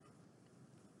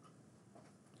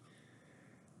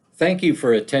Thank you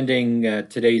for attending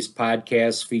today's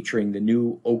podcast featuring the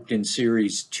new Oakton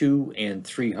Series 2 and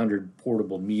 300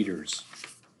 portable meters.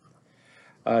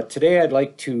 Today I'd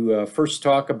like to first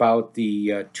talk about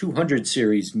the 200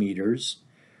 series meters,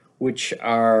 which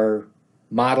are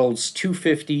models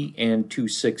 250 and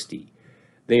 260.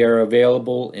 They are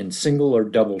available in single or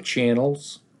double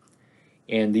channels,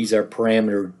 and these are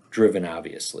parameter driven,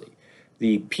 obviously.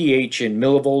 The pH in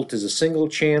millivolt is a single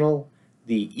channel.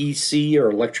 The EC,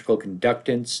 or electrical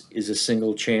conductance, is a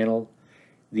single channel.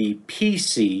 The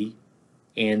PC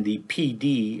and the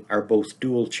PD are both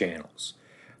dual channels.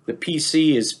 The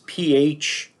PC is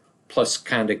pH plus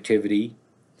conductivity.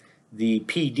 The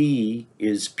PD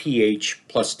is pH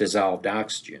plus dissolved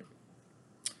oxygen.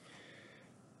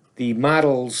 The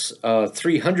models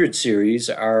 300 series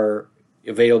are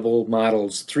available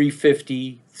models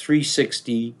 350,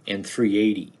 360, and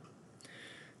 380.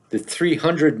 The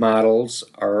 300 models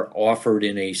are offered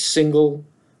in a single,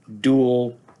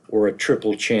 dual, or a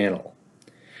triple channel.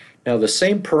 Now the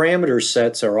same parameter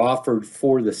sets are offered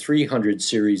for the 300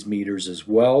 series meters as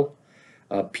well.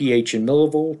 pH in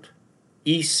millivolt,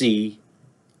 EC,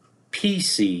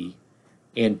 PC,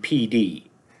 and PD.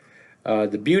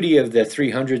 The beauty of the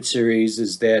 300 series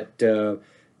is that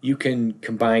you can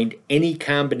combine any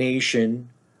combination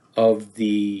of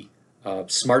the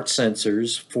smart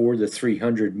sensors for the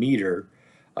 300 meter.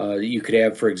 You could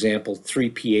have, for example, 3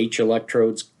 pH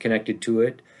electrodes connected to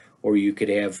it, or you could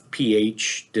have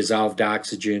pH, dissolved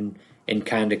oxygen, and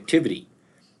conductivity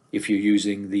if you're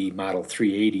using the Model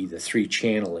 380, the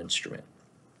 3-channel instrument.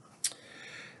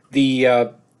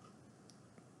 The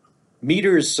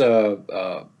meters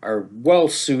are well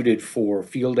suited for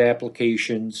field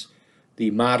applications. The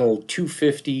Model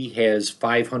 250 has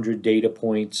 500 data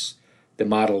points. The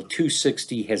Model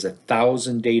 260 has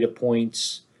 1,000 data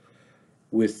points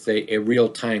with a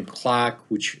real-time clock,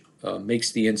 which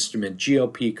makes the instrument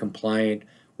GLP compliant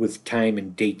with time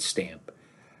and date stamp.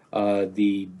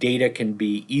 The data can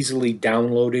be easily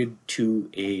downloaded to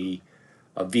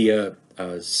via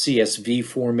CSV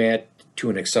format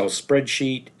to an Excel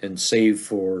spreadsheet and saved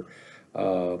for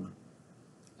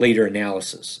later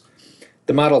analysis.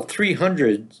 The Model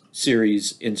 300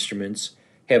 series instruments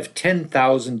have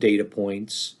 10,000 data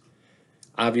points.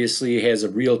 Obviously, it has a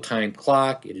real-time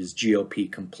clock, it is GLP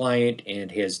compliant,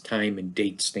 and has time and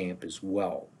date stamp as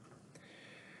well.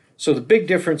 So the big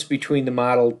difference between the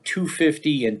Model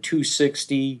 250 and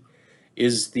 260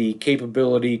 is the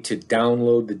capability to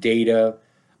download the data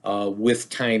with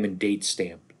time and date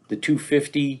stamp. The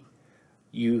 250,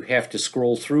 you have to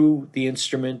scroll through the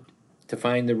instrument to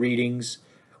find the readings.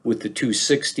 With the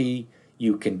 260,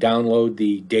 you can download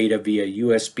the data via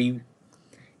USB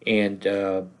and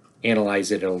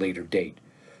analyze it at a later date.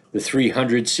 The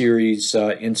 300 series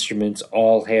instruments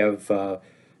all have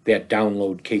that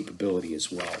download capability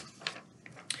as well.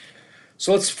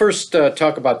 So let's first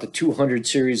talk about the 200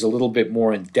 series a little bit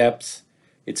more in depth.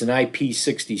 It's an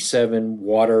IP67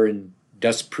 water and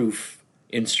dust-proof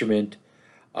instrument.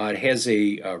 It has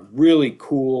a really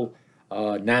cool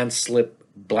non-slip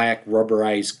black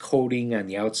rubberized coating on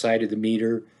the outside of the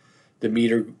meter. The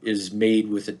meter is made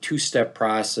with a two-step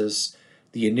process.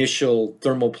 The initial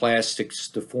thermoplastics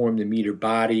to form the meter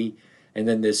body, and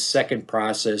then this second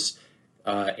process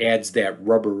adds that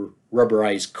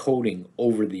rubberized coating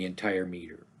over the entire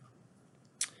meter.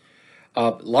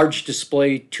 Large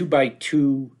display,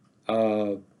 2x2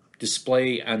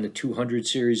 display on the 200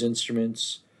 series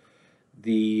instruments.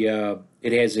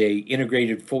 It has a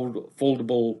integrated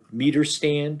foldable meter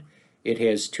stand. It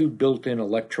has 2 built-in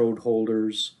electrode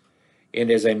holders, and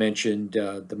as I mentioned,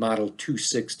 the Model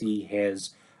 260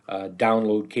 has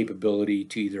download capability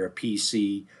to either a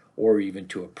PC or even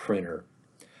to a printer.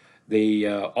 They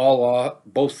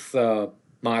both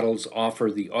models offer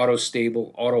the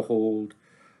auto-stable, auto-hold,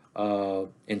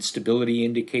 and stability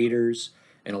indicators,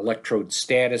 an electrode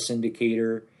status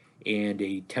indicator, and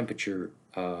a temperature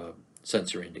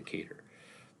sensor indicator.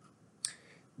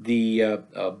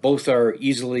 Both are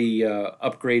easily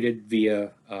upgraded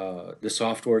via the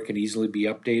software can easily be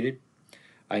updated.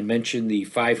 I mentioned the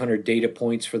 500 data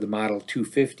points for the Model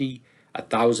 250,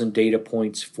 1,000 data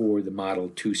points for the Model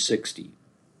 260.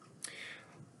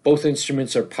 Both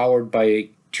instruments are powered by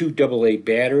 2 AA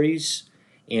batteries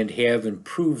and have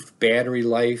improved battery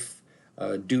life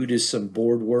due to some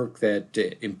board work that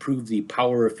improved the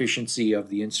power efficiency of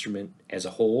the instrument as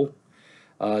a whole.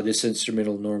 This instrument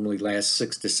will normally last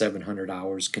 600 to 700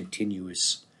 hours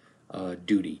continuous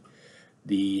duty.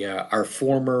 Our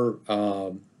former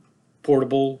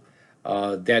portable,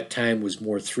 that time was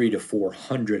more 300 to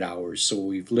 400 hours, so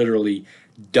we've literally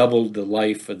doubled the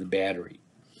life of the battery.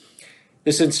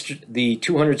 The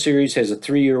 200 series has a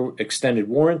 3-year extended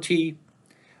warranty.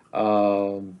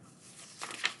 And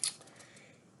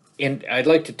I'd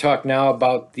like to talk now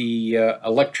about the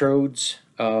electrodes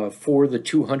for the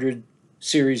 200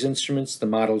 series instruments, the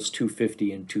models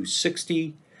 250 and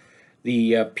 260.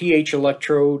 The pH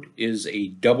electrode is a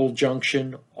double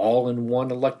junction,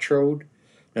 all-in-one electrode.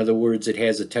 In other words, it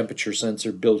has a temperature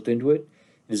sensor built into it.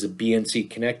 It is a BNC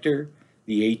connector.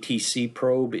 The ATC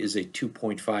probe is a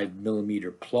 2.5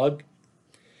 millimeter plug.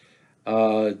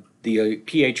 The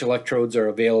pH electrodes are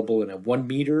available in a 1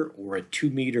 meter or a 2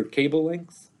 meter cable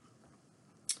length.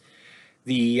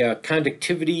 The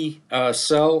conductivity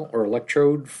cell or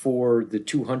electrode for the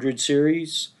 200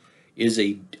 series is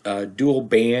a dual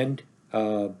band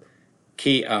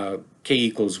K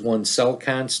equals 1 cell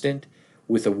constant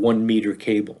with a 1 meter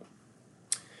cable.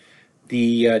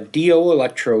 The DO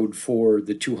electrode for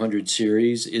the 200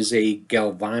 series is a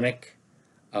galvanic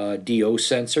DO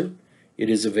sensor. It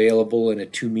is available in a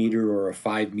 2 meter or a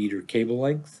 5 meter cable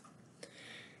length.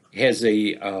 It has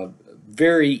a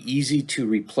very easy to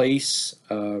replace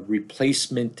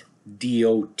replacement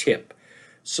DO tip,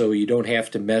 so you don't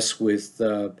have to mess with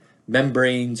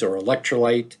membranes or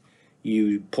electrolyte.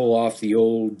 You pull off the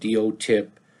old DO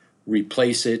tip,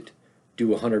 replace it, do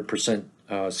 100%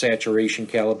 saturation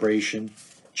calibration,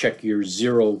 check your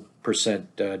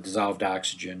 0% dissolved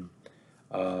oxygen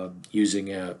using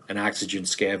an oxygen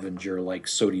scavenger like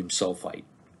sodium sulfite.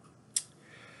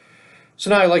 So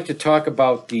now I'd like to talk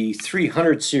about the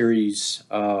 300 series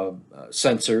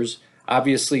sensors.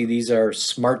 Obviously, these are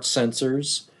smart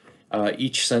sensors.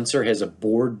 Each sensor has a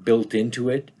board built into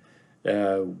it,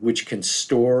 which can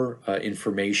store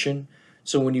information.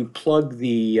 So when you plug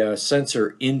the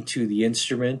sensor into the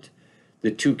instrument, the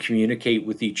two communicate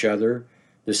with each other.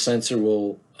 The sensor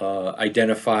will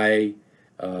identify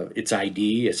its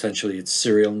ID, essentially its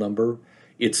serial number,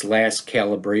 its last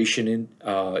calibration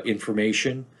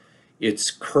information, its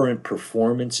current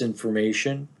performance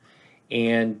information,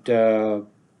 and the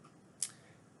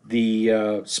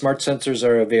smart sensors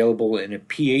are available in a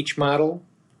pH model,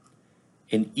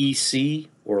 an EC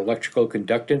or electrical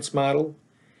conductance model,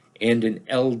 and an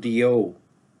LDO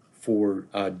for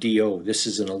DO. This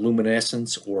is an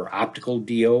luminescence or optical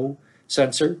DO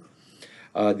sensor.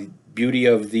 The beauty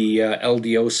of the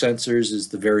LDO sensors is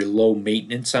the very low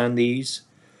maintenance on these.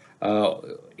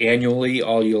 Annually,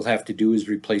 all you'll have to do is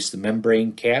replace the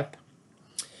membrane cap.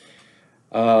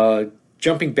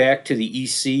 Jumping back to the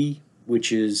EC,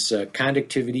 which is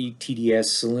conductivity, TDS,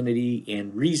 salinity,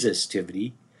 and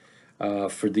resistivity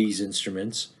for these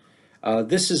instruments.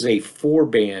 This is a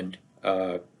 4-band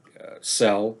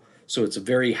cell, so it's a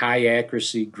very high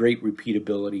accuracy, great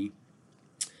repeatability,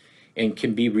 and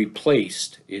can be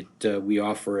replaced. We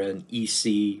offer an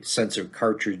EC sensor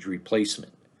cartridge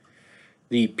replacement.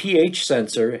 The pH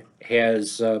sensor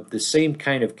has the same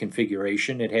kind of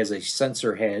configuration. It has a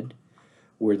sensor head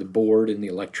where the board and the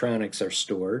electronics are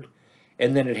stored,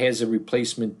 and then it has a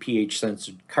replacement pH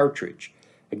sensor cartridge.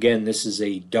 Again, this is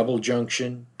a double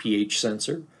junction pH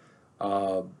sensor,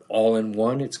 all in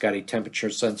one. It's got a temperature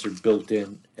sensor built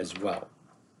in as well.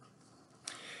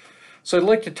 So I'd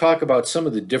like to talk about some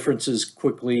of the differences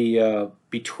quickly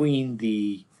between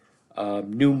the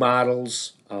new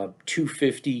models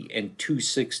 250 and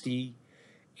 260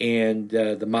 and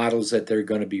the models that they're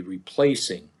going to be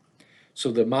replacing.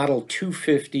 So the model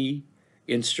 250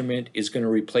 instrument is going to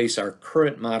replace our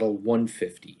current model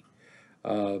 150.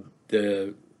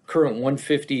 The current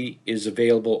 150 is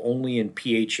available only in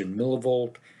pH and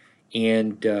millivolt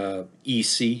and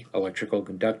EC, electrical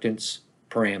conductance,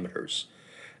 parameters.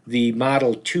 The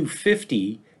model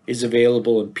 250 is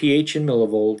available in pH and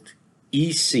millivolt,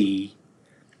 EC,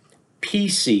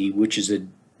 PC, which is a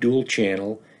dual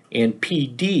channel, and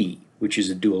PD, which is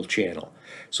a dual channel.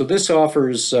 So this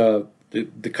offers the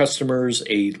customers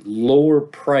a lower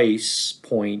price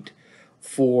point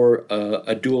for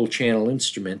a dual channel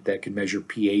instrument that can measure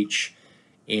pH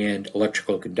and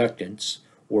electrical conductance,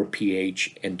 or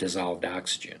pH and dissolved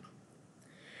oxygen.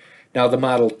 Now the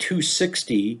model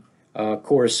 260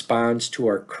 corresponds to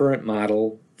our current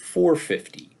model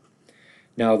 450.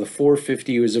 Now the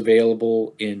 450 is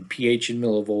available in pH and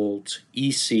millivolts,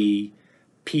 EC,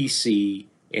 PC,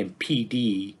 and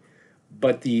PD,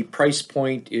 but the price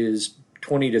point is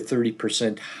 20 to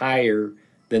 30% higher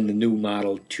than the new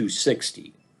model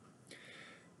 260.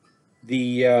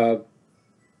 The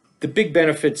big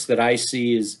benefits that I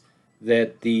see is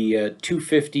that the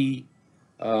 250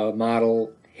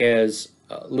 model has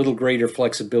a little greater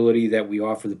flexibility that we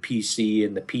offer the PC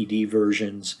and the PD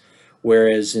versions,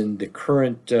 whereas in the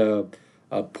current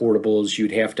portables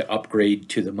you'd have to upgrade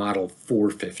to the model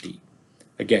 450.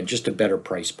 Again, just a better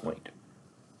price point.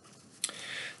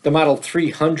 The Model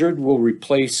 300 will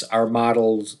replace our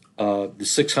models, the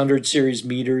 600 series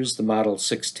meters, the Model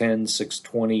 610,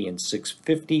 620, and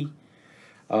 650.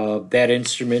 That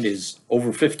instrument is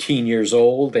over 15 years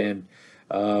old and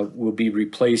will be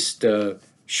replaced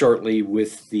shortly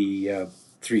with the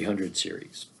 300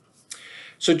 series.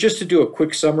 So just to do a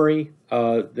quick summary,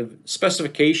 the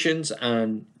specifications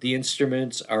on the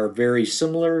instruments are very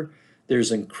similar.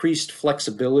 There's increased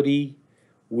flexibility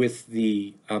with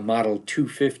the Model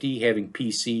 250 having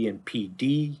PC and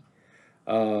PD.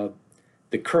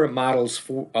 The current models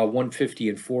 150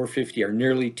 and 450 are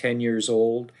nearly 10 years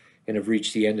old and have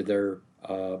reached the end of their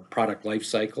product life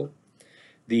cycle.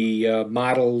 The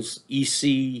models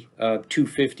EC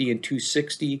 250 and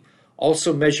 260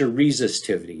 also measure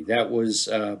resistivity. That was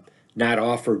not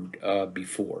offered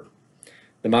before.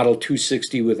 The Model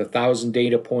 260 with 1,000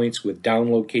 data points with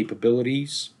download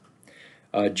capabilities,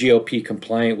 GLP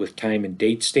compliant with time and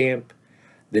date stamp,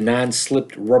 the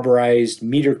non-slipped rubberized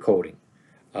meter coating.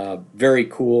 Very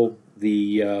cool.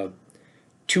 The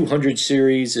 200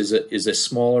 series is a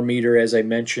smaller meter, as I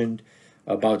mentioned,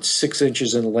 about 6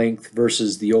 inches in length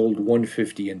versus the old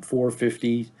 150 and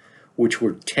 450, which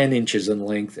were 10 inches in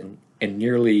length and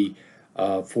nearly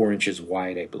 4 inches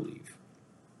wide, I believe.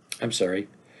 I'm sorry.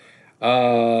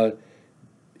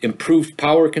 Improved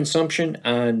power consumption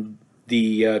on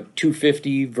the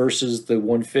 250 versus the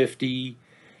 150,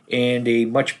 and a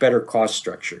much better cost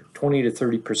structure, 20 to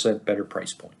 30% better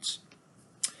price points.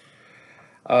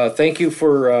 Thank you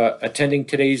for attending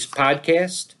today's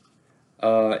podcast,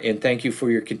 and thank you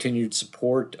for your continued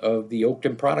support of the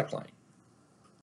Oakton product line.